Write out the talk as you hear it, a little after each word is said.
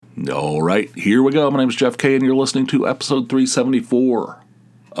All right, here we go. My name is Jeff K, and you're listening to episode 374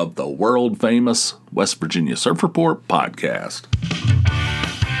 of the world-famous West Virginia Surf Report podcast.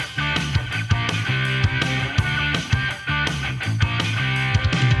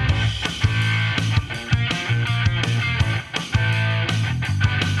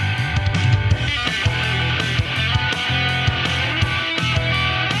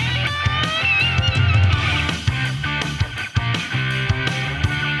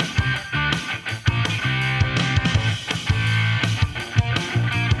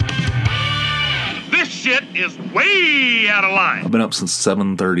 Is way out of line. I've been up since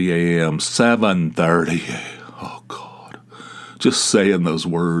 7:30 a.m. 7:30. Oh, God. Just saying those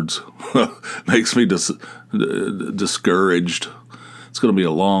words makes me discouraged. It's going to be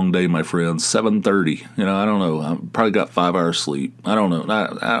a long day, my friends. 7:30. I don't know. I probably got 5 hours sleep. I don't know.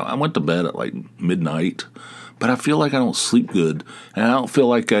 I went to bed at like midnight, but I feel like I don't sleep good, and I don't feel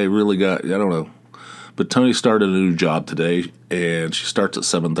like I really got, I don't know. But Tony started a new job today, and she starts at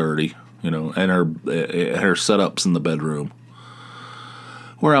 7:30. And her setup's in the bedroom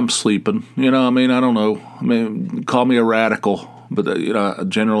where I'm sleeping. I don't know. Call me a radical, but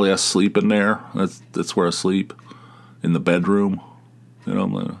generally I sleep in there. That's where I sleep, in the bedroom.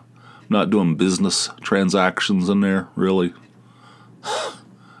 I'm not doing business transactions in there, really.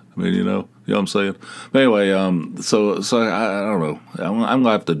 You know what I'm saying? But anyway, so I don't know. I'm gonna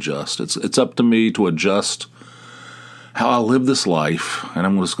have to adjust. It's up to me to adjust how I live this life, and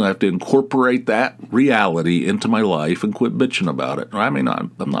I'm just going to have to incorporate that reality into my life and quit bitching about it. I'm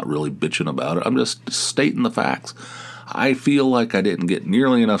not really bitching about it. I'm just stating the facts. I feel like I didn't get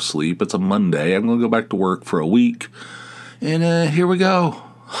nearly enough sleep. It's a Monday. I'm going to go back to work for a week, and here we go.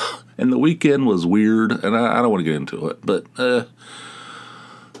 And the weekend was weird, and I don't want to get into it, but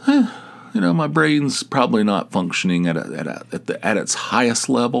my brain's probably not functioning at its highest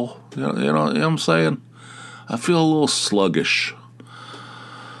level. You know what I'm saying? I feel a little sluggish.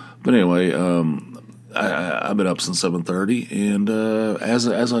 But anyway, I've been up since 7:30, and as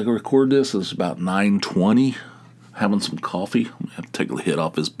I record this, it's about 9:20. Having some coffee. I'm gonna have to take a hit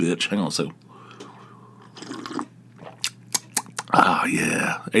off this bitch. Hang on a second. Ah,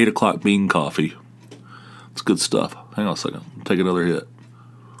 yeah, 8 o'clock bean coffee. It's good stuff. Hang on a second. Take another hit.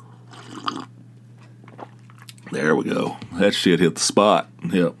 There we go. That shit hit the spot.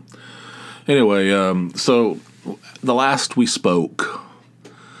 Yep. Anyway, so the last we spoke,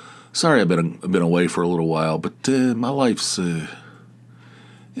 sorry I've been away for a little while, but my life's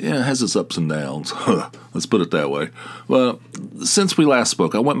has its ups and downs. Let's put it that way. Well, since we last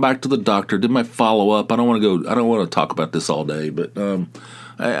spoke, I went back to the doctor, did my follow-up. I don't want to talk about this all day, but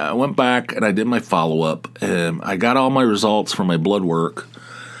I went back and I did my follow-up, and I got all my results from my blood work.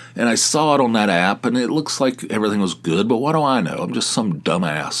 And I saw it on that app, and it looks like everything was good, but what do I know? I'm just some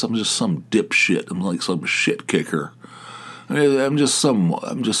dumbass. I'm just some dipshit. I'm like some shit kicker. I'm just some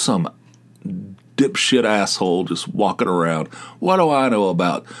dipshit asshole just walking around. What do I know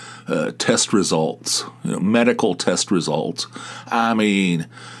about test results, medical test results?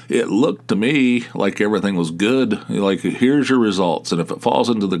 It looked to me like everything was good. Like, here's your results, and if it falls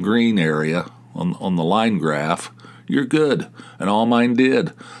into the green area on the line graph, you're good. And all mine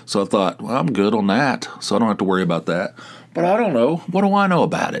did. So I thought, well, I'm good on that, so I don't have to worry about that. But I don't know. What do I know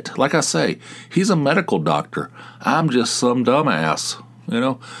about it? Like I say, he's a medical doctor. I'm just some dumbass, I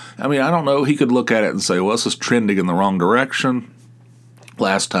don't know. He could look at it and say, well, this is trending in the wrong direction.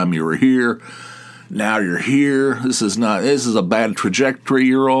 Last time you were here. Now you're here. This is a bad trajectory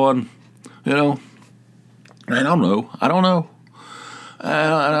you're on. I don't know.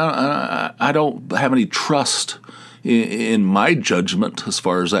 I don't have any trust in my judgment as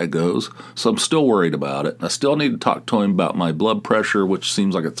far as that goes, so I'm still worried about it. I still need to talk to him about my blood pressure, which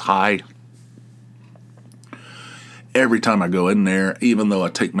seems like it's high every time I go in there, even though I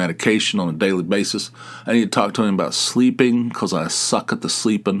take medication on a daily basis. I need to talk to him about sleeping, because I suck at the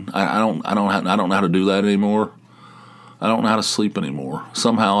sleeping. I don't know how to do that anymore. I don't know how to sleep anymore.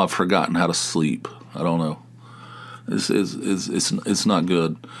 Somehow I've forgotten how to sleep. I don't know. It's not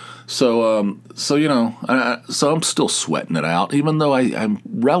good. So I'm still sweating it out, even though I'm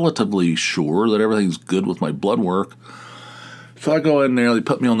relatively sure that everything's good with my blood work. So I go in there, they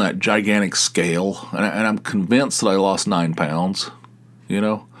put me on that gigantic scale, and I'm convinced that I lost 9 pounds.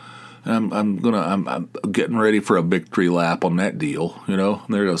 And I'm getting ready for a victory lap on that deal. And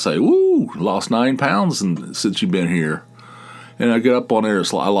they're gonna say, "Woo, lost 9 pounds since you've been here." And I get up on there,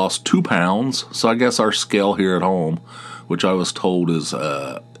 so I lost 2 pounds. So I guess our scale here at home, which I was told is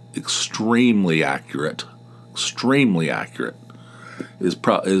extremely accurate, is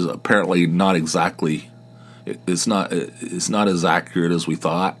apparently not exactly It's not as accurate as we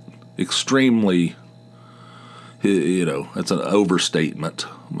thought. Extremely, it's an overstatement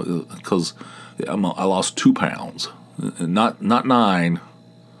because I lost 2 pounds, not 9.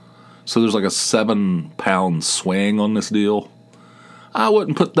 So there's like a 7-pound swing on this deal. I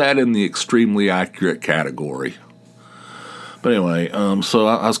wouldn't put that in the extremely accurate category. But anyway, so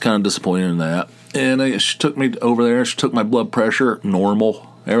I was kind of disappointed in that. And she took me over there. She took my blood pressure, normal.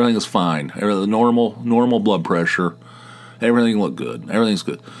 Everything is fine. Normal blood pressure. Everything looked good. Everything's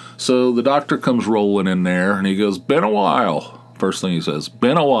good. So the doctor comes rolling in there, and he goes, "Been a while." First thing he says,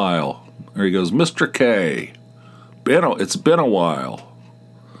 "Been a while." Or he goes, "Mr. K, it's been a while."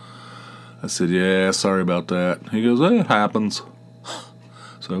 I said, "Yeah, sorry about that." He goes, "It happens."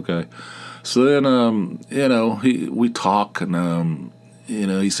 So, okay. So then, we talk, and,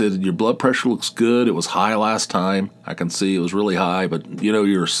 he said, "Your blood pressure looks good. It was high last time. I can see it was really high, but,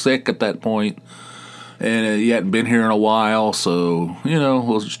 you were sick at that point, and you hadn't been here in a while, so,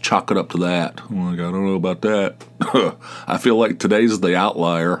 we'll just chalk it up to that." I'm like, "I don't know about that." I feel like today's the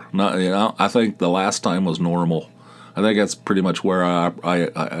outlier. Not, I think the last time was normal. I think that's pretty much where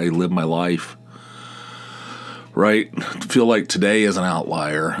I live my life. Right? I feel like today is an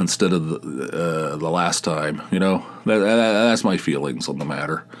outlier instead of the last time. That's my feelings on the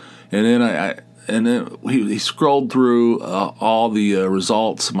matter. And then he scrolled through all the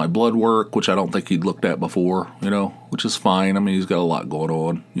results of my blood work, which I don't think he'd looked at before. Which is fine. I mean, he's got a lot going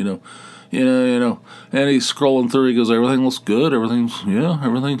on. And he's scrolling through. He goes, "Everything looks good.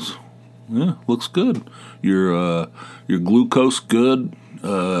 Everything's looks good. Your glucose good,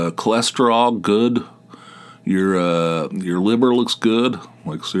 cholesterol good. Your liver looks good."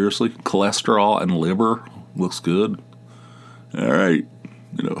 Like, seriously, cholesterol and liver looks good. All right,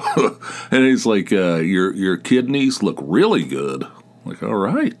 and he's like, your kidneys look really good. Like, all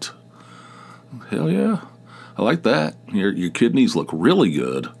right, hell yeah, I like that. Your kidneys look really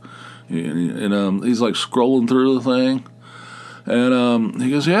good. And he's like scrolling through the thing. And he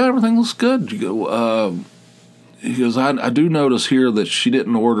goes, "Yeah, everything looks good." He goes, I do notice here that she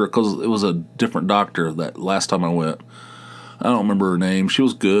didn't order, because it was a different doctor that last time I went. I don't remember her name. She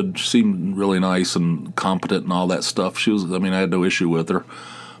was good. She seemed really nice and competent and all that stuff. I had no issue with her.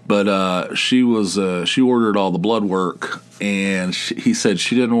 But she ordered all the blood work, and he said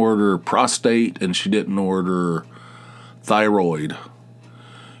she didn't order prostate and she didn't order thyroid.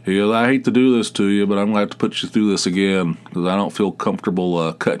 He goes, "I hate to do this to you, but I'm going to have to put you through this again because I don't feel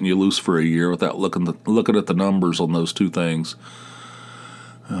comfortable cutting you loose for a year without looking at the numbers on those two things."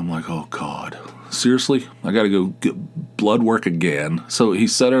 And I'm like, "Oh, God. Seriously? I got to go get blood work again?" So he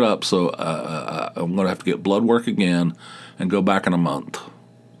set it up so I'm going to have to get blood work again and go back in a month.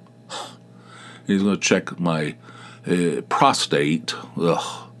 He's going to check my prostate.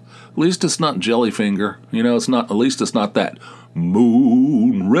 Ugh. At least it's not Jellyfinger. It's not. At least it's not that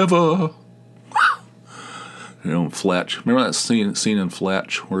Moon River. Fletch. Remember that scene in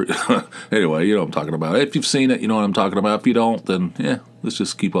Fletch? Where, anyway, you know what I'm talking about. If you've seen it, you know what I'm talking about. If you don't, then let's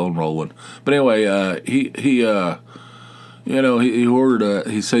just keep on rolling. But anyway, he ordered.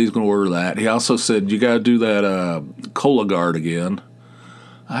 He said he's going to order that. He also said, "You got to do that Cologuard again."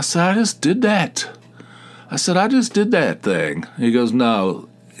 I said, "I just did that." I said, "I just did that thing." He goes, "No,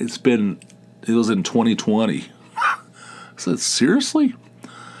 it was in 2020. I said, "Seriously?"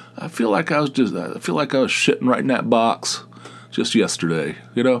 I feel like I was shitting right in that box just yesterday.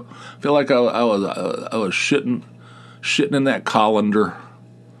 I feel like I was shitting in that colander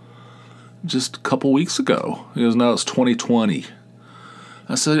just a couple weeks ago. He goes, "No, it's 2020.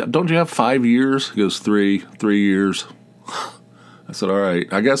 I said, "Don't you have 5 years?" He goes, three years. I said, "All right."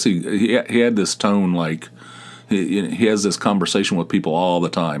 I guess he had this tone like he has this conversation with people all the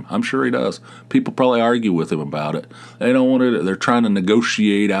time. I'm sure he does. People probably argue with him about it. They don't want it. They're trying to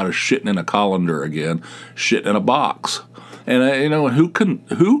negotiate out of shitting in a colander again, shitting in a box. And who can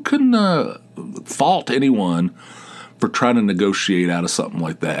fault anyone for trying to negotiate out of something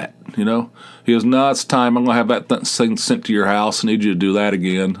like that? He goes, "No, it's time. I'm gonna have that thing sent to your house. I need you to do that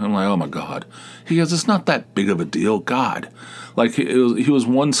again." I'm like, "Oh my God." He goes, "It's not that big of a deal, God." Like he was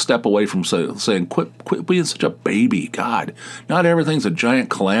one step away from saying, "Quit being such a baby, God. Not everything's a giant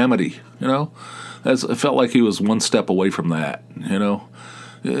calamity." It felt like he was one step away from that.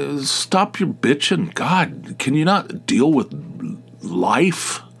 Stop your bitching, God. Can you not deal with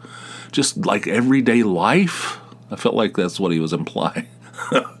life, just like everyday life? I felt like that's what he was implying.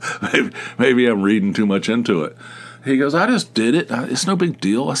 Maybe I'm reading too much into it. He goes, "I just did it. It's no big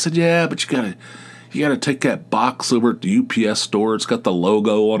deal." I said, "Yeah, but you gotta take that box over at the UPS store. It's got the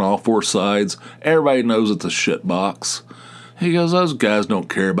logo on all four sides. Everybody knows it's a shit box." He goes, "Those guys don't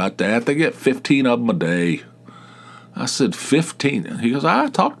care about that. They get 15 of them a day." I said, 15. He goes, I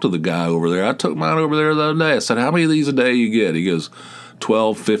talked to the guy over there. I took mine over there the other day. I said, how many of these a day you get? He goes,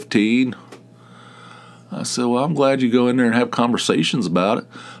 12, 15. I said, well, I'm glad you go in there and have conversations about it.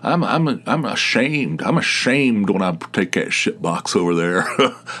 I'm ashamed. I'm ashamed when I take that shit box over there.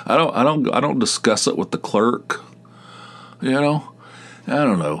 I don't discuss it with the clerk. You know, I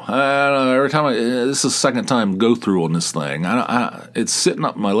don't know. Every time this is the second time go through on this thing. It's sitting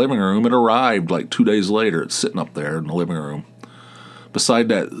up in my living room. It arrived like 2 days later. It's sitting up there in the living room. Beside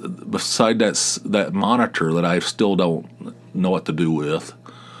that monitor that I still don't know what to do with.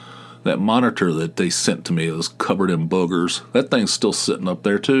 That monitor that they sent to me, it was covered in boogers. That thing's still sitting up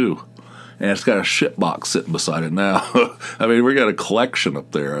there, too. And it's got a shit box sitting beside it now. I mean, we got a collection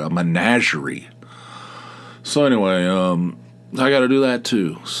up there, a menagerie. So anyway, I got to do that,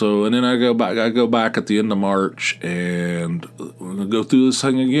 too. So, and then I go back at the end of March, and I'm going to go through this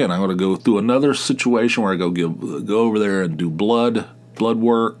thing again. I'm going to go through another situation where I go over there and do blood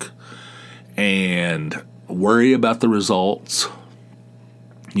work, and worry about the results.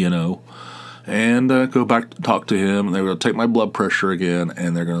 You know, and go back to talk to him, and they're going to take my blood pressure again,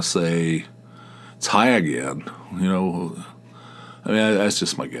 and they're going to say it's high again. You know, I mean, that's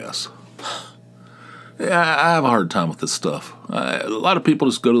just my guess. Yeah, I have a hard time with this stuff. A lot of people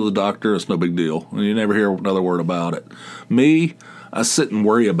just go to the doctor, it's no big deal, and you never hear another word about it. Me, I sit and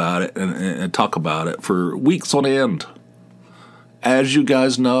worry about it and talk about it for weeks on end, as you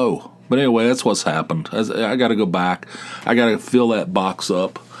guys know. But anyway, that's what's happened. I got to go back. I got to fill that box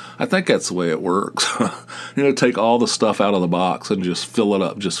up. I think that's the way it works. Take all the stuff out of the box and just fill it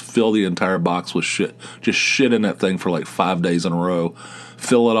up. Just fill the entire box with shit. Just shit in that thing for like 5 days in a row.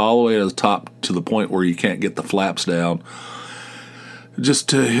 Fill it all the way to the top to the point where you can't get the flaps down. Just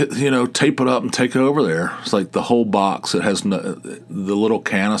to, tape it up and take it over there. It's like the whole box. It has the little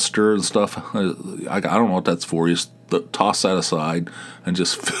canister and stuff. I don't know what that's for. You just toss that aside and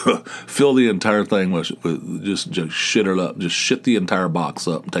just fill the entire thing with just shit it up. Just shit the entire box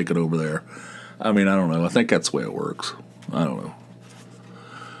up and take it over there. I mean, I don't know. I think that's the way it works. I don't know.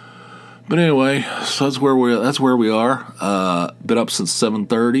 But anyway, so that's where we are. Been up since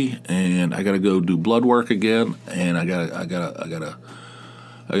 7:30, and I got to go do blood work again, and I gotta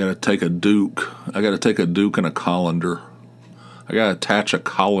take a Duke. I gotta take a Duke and a colander. I gotta attach a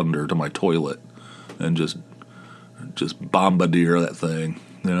colander to my toilet and just bombardier that thing,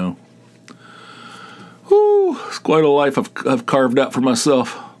 Whew, it's quite a life I've carved out for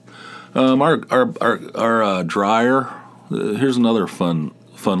myself. Our dryer. Here's another fun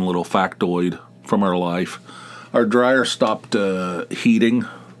little factoid from our life. Our dryer stopped heating,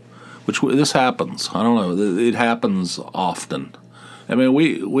 which this happens. I don't know. It happens often. I mean,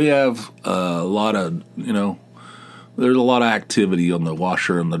 we have a lot of, there's a lot of activity on the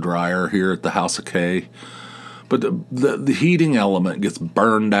washer and the dryer here at the House of K. But the heating element gets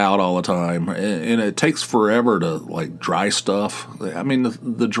burned out all the time, and it takes forever to, dry stuff. I mean,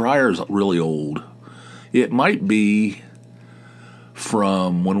 the dryer's really old. It might be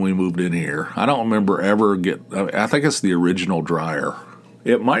from when we moved in here. I don't remember I think it's the original dryer.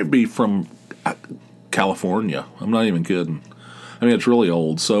 It might be from California. I'm not even kidding. I mean, it's really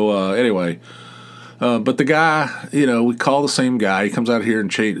old. So, anyway... but the guy, we call the same guy. He comes out here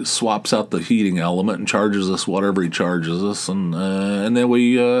and swaps out the heating element and charges us whatever he charges us, and then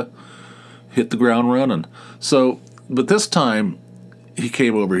we hit the ground running. So, but this time he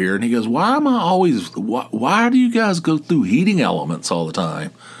came over here and he goes, "Why do you guys go through heating elements all the time?"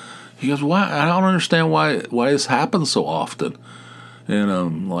 He goes, "Why? I don't understand why this happens so often." And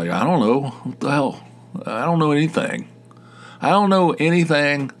I'm like, "I don't know. What the hell? I don't know anything. I don't know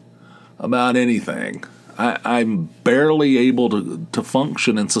anything about anything. I'm barely able to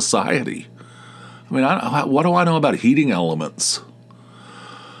function in society. I mean, what do I know about heating elements?"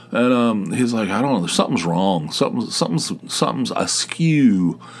 And he's like, "I don't know. Something's wrong. Something's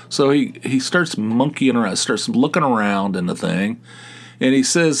askew." So he starts monkeying around, starts looking around in the thing, and he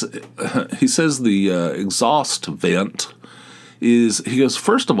says the exhaust vent is. He goes,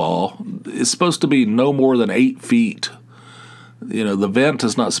 "First of all, it's supposed to be no more than 8 feet. The vent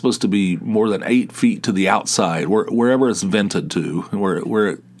is not supposed to be more than 8 feet to the outside, wherever it's vented to, where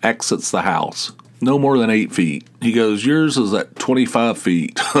it exits the house. No more than 8 feet." He goes, "Yours is at 25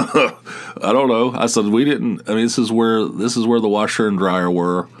 feet. I don't know. I said, "We didn't. I mean, this is where the washer and dryer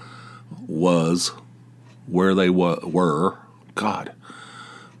were. God,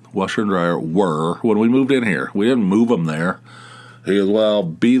 washer and dryer were when we moved in here. We didn't move them there." He goes, "Well,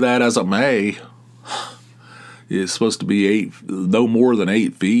 be that as it may. It's supposed to be no more than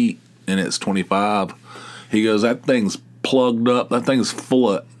 8 feet, and it's 25. He goes, "That thing's plugged up. That thing's full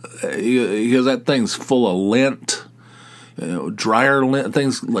of." He goes, "That thing's full of lint dryer lint,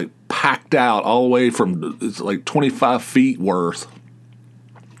 things like packed out all the way from, it's like 25 feet worth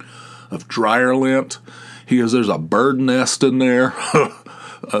of dryer lint. He goes, there's a bird nest in there.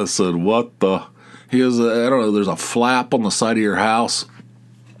 I said, what the? He goes, I don't know, there's a flap on the side of your house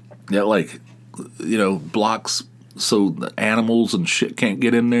that, like, blocks so the animals and shit can't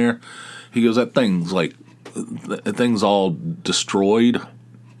get in there. He goes, that thing's all destroyed,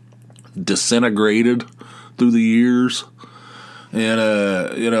 disintegrated through the years. And,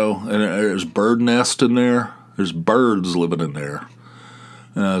 and there's bird nest in there. There's birds living in there.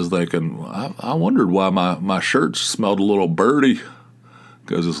 And I was thinking, I wondered why my shirt smelled a little birdy.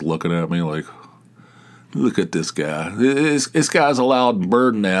 Guys just looking at me like, look at this guy. This guy's allowed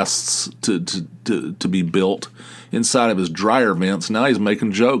bird nests to be built inside of his dryer vents. Now he's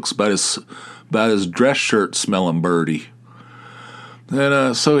making jokes about his dress shirt smelling birdy.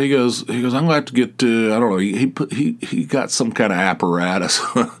 And so he goes, I'm going to have to get I don't know, he got some kind of apparatus.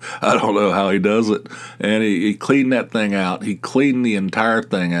 I don't know how he does it. And he cleaned that thing out. He cleaned the entire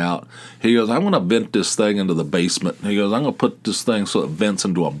thing out. He goes, I'm going to vent this thing into the basement. He goes, I'm going to put this thing so it vents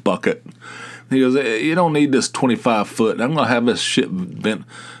into a bucket. He goes, you don't need this 25 foot. I'm going to have this shit vent.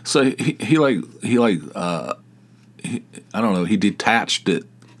 So he I don't know, he detached it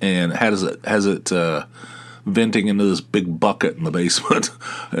and has it venting into this big bucket in the basement.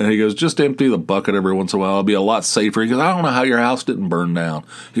 And he goes, just empty the bucket every once in a while. It'll be a lot safer. He goes, I don't know how your house didn't burn down.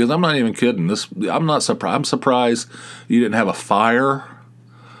 He goes, I'm not even kidding. I'm not surprised. I'm surprised you didn't have a fire.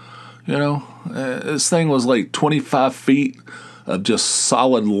 This thing was like 25 feet of just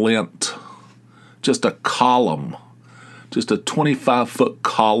solid lint. Just a column. Just a 25-foot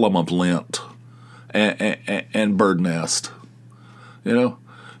column of lint and bird nest. Yeah,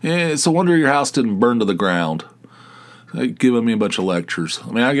 it's a wonder your house didn't burn to the ground. They're giving me a bunch of lectures.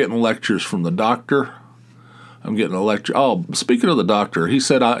 I mean, I'm getting lectures from the doctor. I'm getting a lecture. Oh, speaking of the doctor, he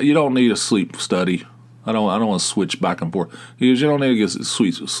said you don't need a sleep study. I don't want to switch back and forth. He goes, you don't need to get a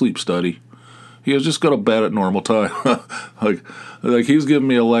sleep study. He goes, just go to bed at normal time. like he's giving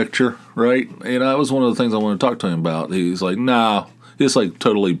me a lecture, right? And that was one of the things I wanted to talk to him about. He's like, nah, he just like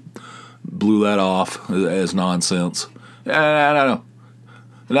totally blew that off as nonsense. And I don't know.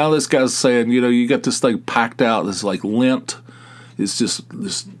 Now this guy's saying, you got this thing packed out, this like lint. It's just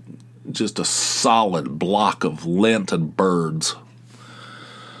a solid block of lint and birds.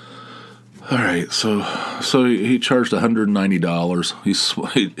 All right, so he charged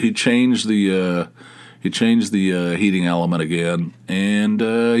 $190. He changed the heating element again, and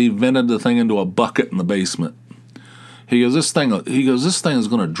he vented the thing into a bucket in the basement. He goes, this thing is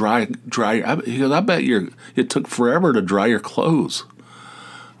going to dry. He goes, I bet it took forever to dry your clothes.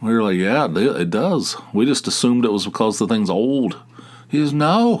 We were like, yeah, it does. We just assumed it was because the thing's old. He goes,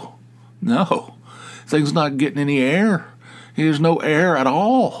 no. Thing's not getting any air. There's no air at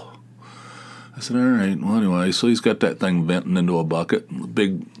all. I said, all right. Well, anyway, so he's got that thing venting into a bucket, a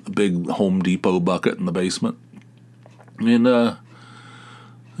big Home Depot bucket in the basement. And,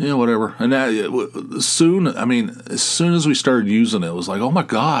 whatever. And as soon as we started using it, it was like, oh, my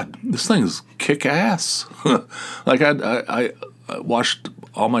God, this thing's kick-ass. Like, I washed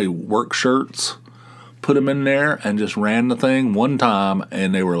all my work shirts, put them in there, and just ran the thing one time,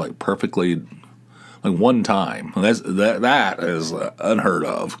 and they were like perfectly, like one time. And that is unheard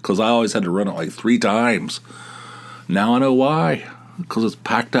of, because I always had to run it like 3 times. Now I know why, because it's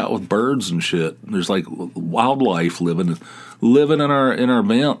packed out with birds and shit. There's like wildlife living in our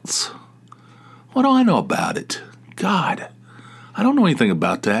vents. What do I know about it? God, I don't know anything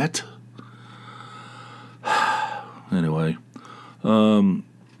about that. Anyway.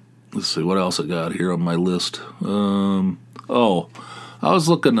 Let's see what else I got here on my list. I was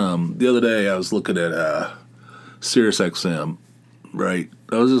looking the other day. I was looking at Sirius XM, right?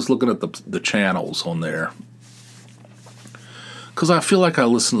 I was just looking at the channels on there because I feel like I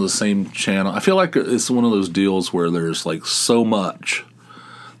listen to the same channel. I feel like it's one of those deals where there's like so much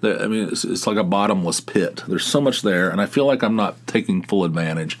that it's like a bottomless pit. There's so much there, and I feel like I'm not taking full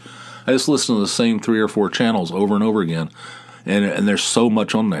advantage. I just listen to the same 3 or 4 channels over and over again. And there's so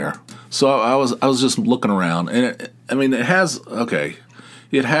much on there. So I was just looking around, and it has the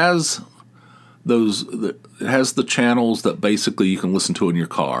channels that basically you can listen to in your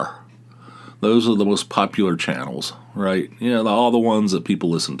car. Those are the most popular channels, right? All the ones that people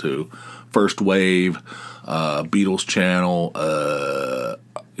listen to. First Wave, Beatles channel,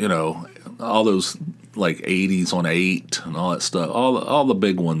 all those like 80s on 8 and all that stuff. All the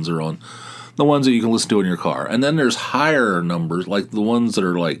big ones are on. The ones that you can listen to in your car. And then there's higher numbers, like the ones that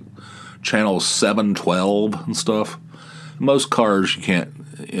are like channel 712 and stuff. Most cars you can't,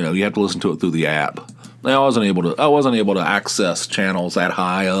 you have to listen to it through the app. I wasn't able to access channels that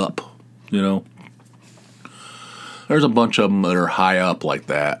high up. You know, there's a bunch of them that are high up like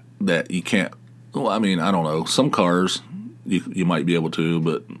that you can't. Well, I mean, I don't know. Some cars you might be able to,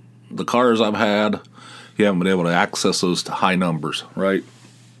 but the cars I've had, you haven't been able to access those to high numbers, right?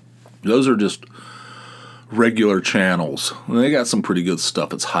 Those are just regular channels. And they got some pretty good stuff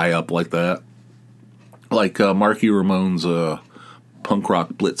that's high up like that. Like Marky Ramone's Punk Rock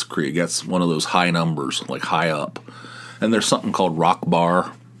Blitzkrieg. That's one of those high numbers, like high up. And there's something called Rock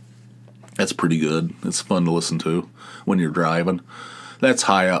Bar. That's pretty good. It's fun to listen to when you're driving. That's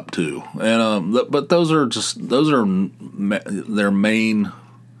high up too. And but those are their main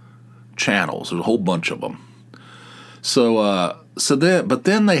channels. There's a whole bunch of them. But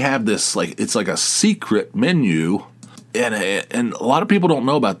then they have this, like, it's like a secret menu, and a lot of people don't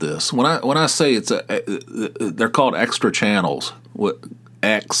know about this. When I say they're called extra channels,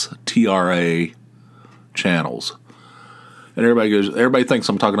 XTRA channels, and everybody thinks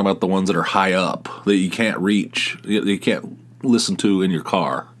I'm talking about the ones that are high up that you can't reach, you can't listen to in your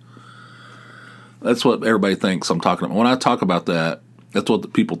car. That's what everybody thinks I'm talking about. When I talk about that, that's what the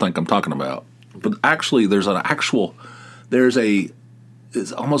people think I'm talking about. But actually, it's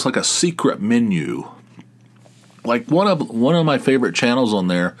almost like a secret menu. Like one of my favorite channels on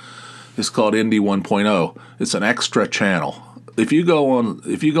there is called Indie 1.0. It's an extra channel. If you go on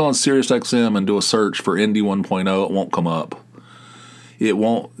SiriusXM and do a search for Indie 1.0, it won't come up. It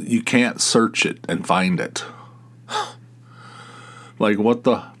won't. You can't search it and find it. Like what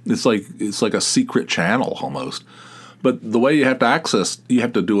the? It's like a secret channel almost. But the way you have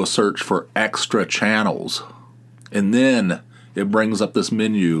to do a search for extra channels, and then it brings up this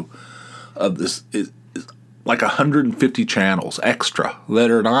menu of this. It's like 150 channels extra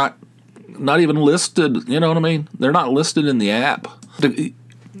that are not even listed. You know what I mean? They're not listed in the app.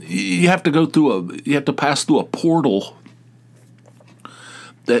 You have to pass through a portal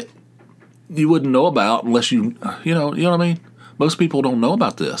that you wouldn't know about unless you know what I mean? Most people don't know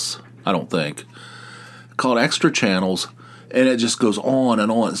about this, I don't think. Called extra channels, and it just goes on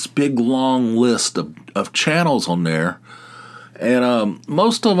and on. It's a big long list of channels on there, and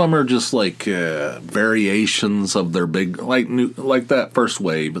most of them are just like variations of their big, like that first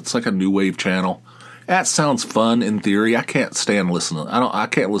wave. It's like a new wave channel. That sounds fun in theory. I can't stand listening. I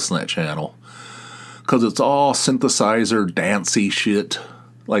can't listen to that channel because it's all synthesizer dancey shit,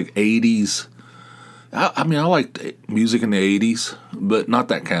 like 80s. I mean, I like music in the 80s, but not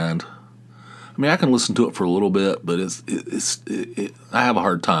that kind. I mean, I can listen to it for a little bit, but I have a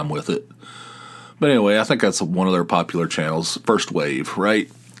hard time with it. But anyway, I think that's one of their popular channels, First Wave, right?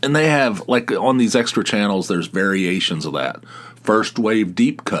 And they have, like, on these extra channels, there's variations of that. First Wave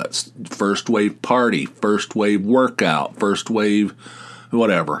Deep Cuts, First Wave Party, First Wave Workout, First Wave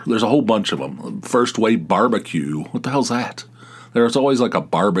whatever. There's a whole bunch of them. First Wave Barbecue. What the hell's that? There's always like a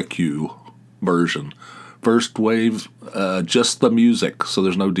barbecue version. First Wave, just the music, so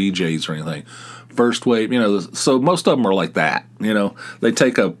there's no DJs or anything. First Wave, so most of them are like that. They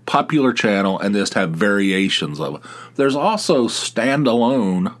take a popular channel and just have variations of it. There's also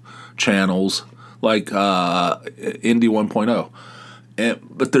standalone channels like Indie 1.0.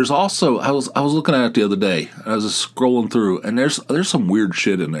 But there's also, I was looking at it the other day. I was just scrolling through, and there's some weird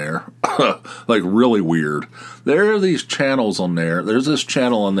shit in there, like really weird. There are these channels on there. There's this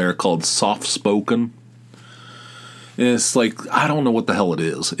channel on there called Soft Spoken. And it's like, I don't know what the hell it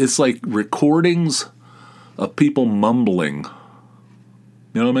is. It's like recordings of people mumbling.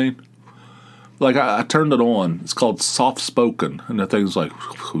 You know what I mean? Like, I turned it on. It's called Soft Spoken. And the thing's like, I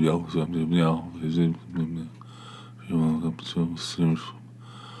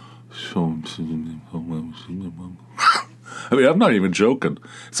mean, I'm not even joking.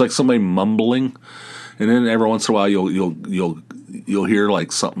 It's like somebody mumbling. And then every once in a while you'll hear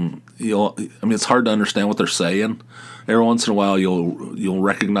like something. It's hard to understand what they're saying. Every once in a while you'll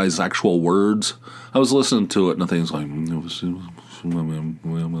recognize actual words. I was listening to it and the thing's like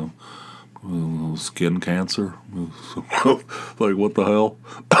skin cancer. Like, what the hell?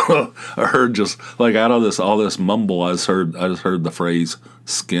 I heard just like out of all this mumble, I just heard the phrase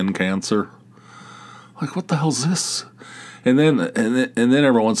skin cancer. Like, what the hell's this? And then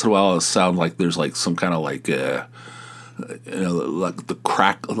every once in a while it sounds like there's like some kind of like like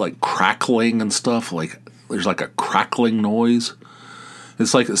the crackling and stuff. Like there's like a crackling noise. It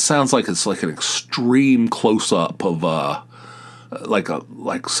sounds like it's like an extreme close up of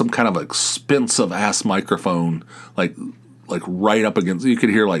like some kind of expensive ass microphone, like right up against. You could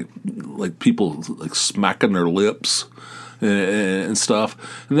hear like people like smacking their lips and stuff.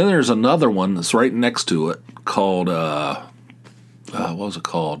 And then there's another one that's right next to it called what was it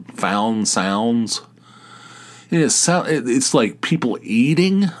called? Found Sounds. It's like people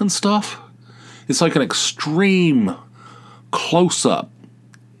eating and stuff. It's like an extreme close-up,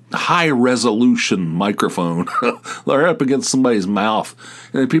 high-resolution microphone. They're up against somebody's mouth,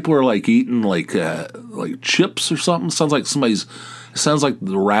 and people are like eating like chips or something. It sounds like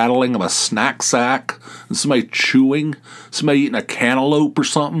the rattling of a snack sack, and somebody chewing, somebody eating a cantaloupe or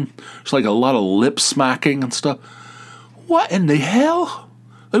something. It's like a lot of lip smacking and stuff. What in the hell?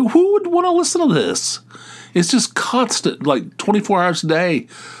 Like, who would want to listen to this? It's just constant, like 24 hours a day.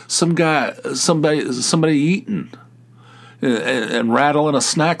 Somebody eating and rattling a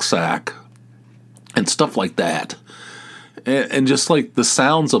snack sack and stuff like that, and just like the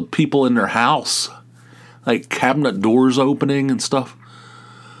sounds of people in their house, like cabinet doors opening and stuff.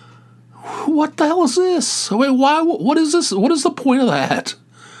 What the hell is this? Wait, why? What is this? What is the point of that?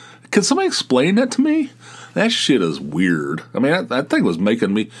 Can somebody explain that to me? That shit is weird. I mean, that thing was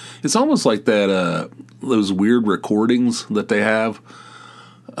making me. It's almost like that. Those weird recordings that they have.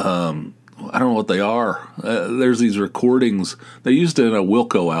 I don't know what they are. There's these recordings. They used it in a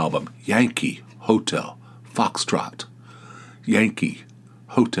Wilco album. Yankee, Hotel, Foxtrot. Yankee,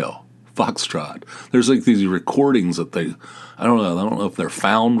 Hotel, Foxtrot. There's like these recordings that I don't know if they're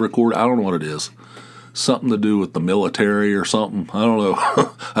found record. I don't know what it is. Something to do with the military or something. I don't know.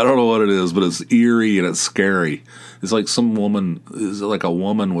 I don't know what it is, but it's eerie and it's scary. It's like some woman, is like a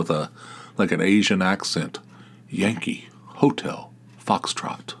woman with like an Asian accent. Yankee, Hotel,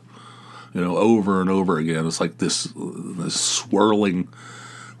 Foxtrot. Over and over again. It's like this swirling,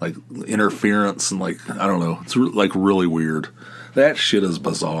 like interference and like, I don't know. It's like really weird. That shit is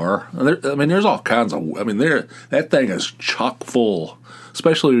bizarre. There's all kinds of. That thing is chock full,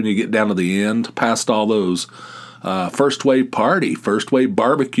 especially when you get down to the end, past all those first wave party, first wave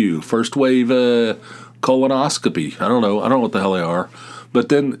barbecue, first wave colonoscopy. I don't know what the hell they are. But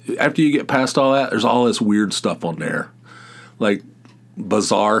then after you get past all that, there's all this weird stuff on there, like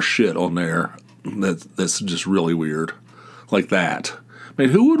bizarre shit on there that's just really weird, like that. I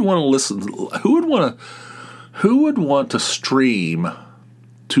mean, who would want to listen? Who would want to stream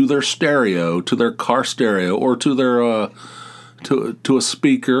to their stereo, to their car stereo, or to their to a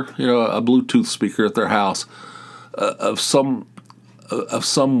speaker, a Bluetooth speaker at their house, of some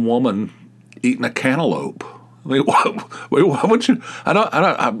woman eating a cantaloupe? I mean, why would you?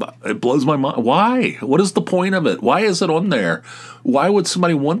 It blows my mind. Why? What is the point of it? Why is it on there? Why would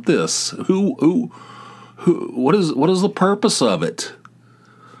somebody want this? Who? What is the purpose of it?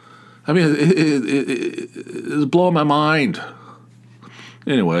 I mean, it's blowing my mind.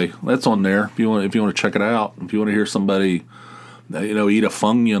 Anyway, that's on there. If you want to check it out, if you want to hear somebody, eat a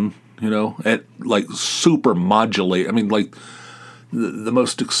Funyun, at like super modulate. I mean, like the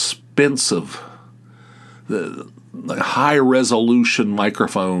most expensive, the high resolution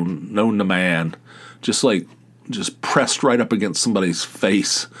microphone known to man, just pressed right up against somebody's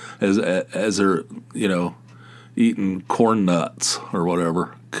face as they're eating corn nuts or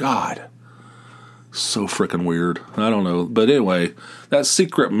whatever. God, so freaking weird. I don't know, but anyway, that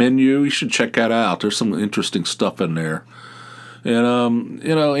secret menu, you should check that out. There's some interesting stuff in there. And,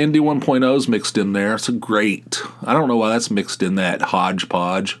 Indie 1.0 is mixed in there. It's great. I don't know why that's mixed in that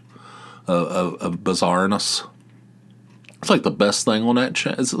hodgepodge of bizarreness. It's like the best thing on that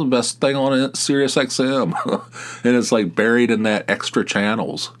it's the best thing on Sirius XM. And it's like buried in that extra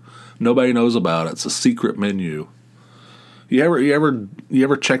channels. Nobody knows about it. It's a secret menu. You ever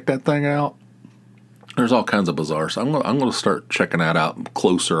check that thing out? There's all kinds of bizarre stuff. I'm gonna start checking that out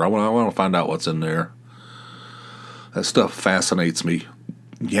closer. I want to find out what's in there. That stuff fascinates me.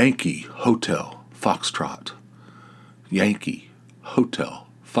 Yankee, Hotel, Foxtrot. Yankee, Hotel,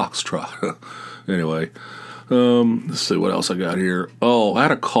 Foxtrot. Anyway, let's see what else I got here. Oh, I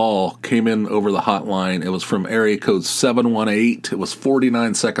had a call, came in over the hotline. It was from area code 718. It was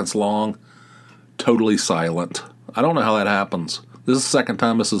 49 seconds long. Totally silent. I don't know how that happens. This is the second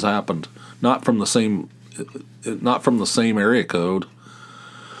time this has happened. Not from the same area code.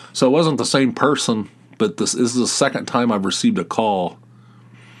 So it wasn't the same person, but this is the second time I've received a call.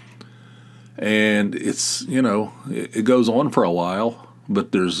 And it's, it goes on for a while, but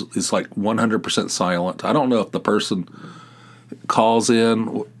it's like 100% silent. I don't know if the person calls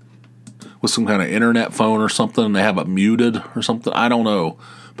in with some kind of internet phone or something and they have it muted or something. I don't know,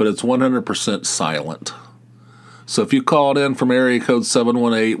 but it's 100% silent. So if you called in from area code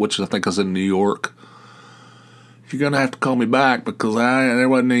 718, which I think is in New York, you're going to have to call me back because there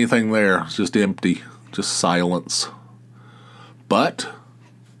wasn't anything there. It's just empty, just silence. But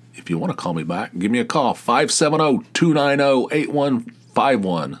if you want to call me back, give me a call,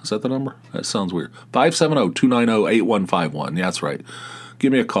 570-290-8151. Is that the number? That sounds weird. 570-290-8151. Yeah, that's right.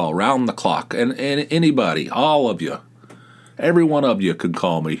 Give me a call, round the clock. And anybody, all of you, every one of you can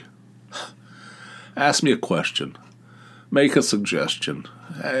call me. Ask me a question. Make a suggestion.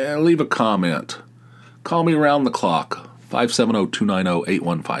 Leave a comment. Call me round the clock.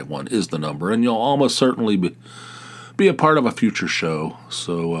 570-290-8151 is the number, and you'll almost certainly be a part of a future show.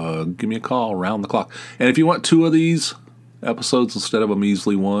 So give me a call around the clock. And if you want 2 of these episodes instead of a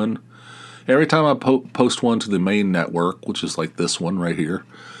measly one, every time I post one to the main network, which is like this one right here,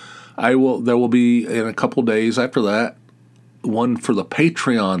 there will be in a couple days after that one for the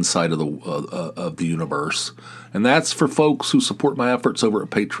Patreon side of the universe, and that's for folks who support my efforts over at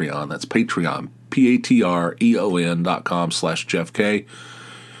Patreon. That's Patreon, patreon.com/JeffK.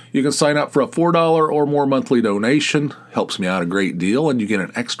 You can sign up for a $4 or more monthly donation. Helps me out a great deal, and you get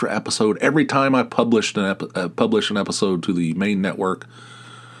an extra episode every time I publish an episode to the main network.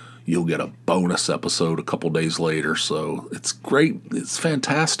 You'll get a bonus episode a couple days later, so it's great. It's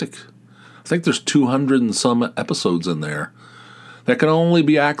fantastic. I think there's 200 and some episodes in there that can only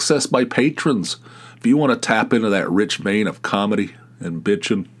be accessed by patrons. If you want to tap into that rich vein of comedy and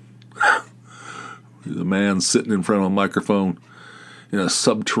bitching, the man sitting in front of a microphone in a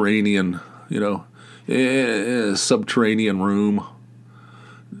subterranean, room,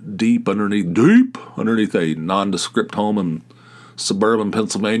 deep underneath a nondescript home in suburban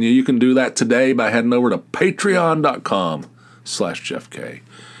Pennsylvania. You can do that today by heading over to patreon.com/JeffK.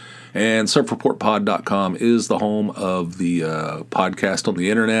 And surfreportpod.com is the home of the podcast on the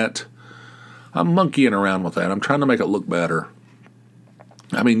internet. I'm monkeying around with that. I'm trying to make it look better.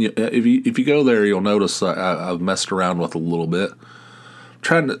 I mean, if you go there, you'll notice I've messed around with it a little bit.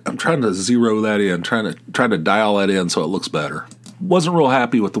 I'm trying to zero that in, trying to dial that in so it looks better. Wasn't real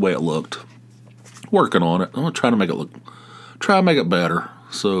happy with the way it looked. Working on it. I'm gonna try to make it better.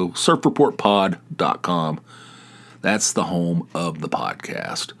 So surfreportpod.com. That's the home of the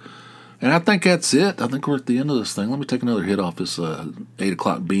podcast. And I think that's it. I think we're at the end of this thing. Let me take another hit off this 8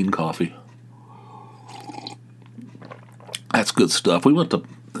 o'clock bean coffee. That's good stuff. Tony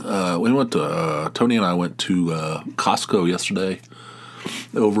and I went to Costco yesterday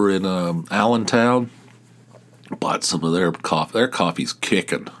over in Allentown. Bought some of their coffee. Their coffee's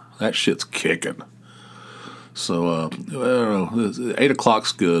kicking. That shit's kicking. So I don't know. 8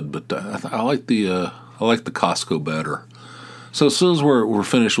 o'clock's good, but I like the Costco better. So as soon as we're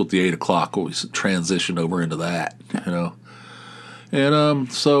finished with the 8 o'clock, we transition over into that,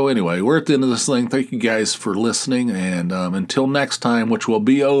 And so anyway, we're at the end of this thing. Thank you guys for listening, and until next time, which will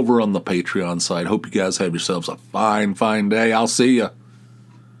be over on the Patreon side. Hope you guys have yourselves a fine, fine day. I'll see you.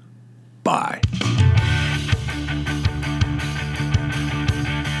 Bye.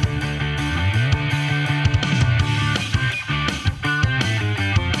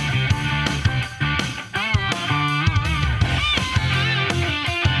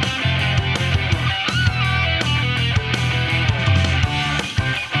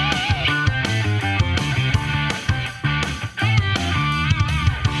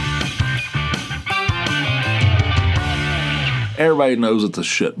 Everybody knows it's a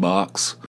shit box.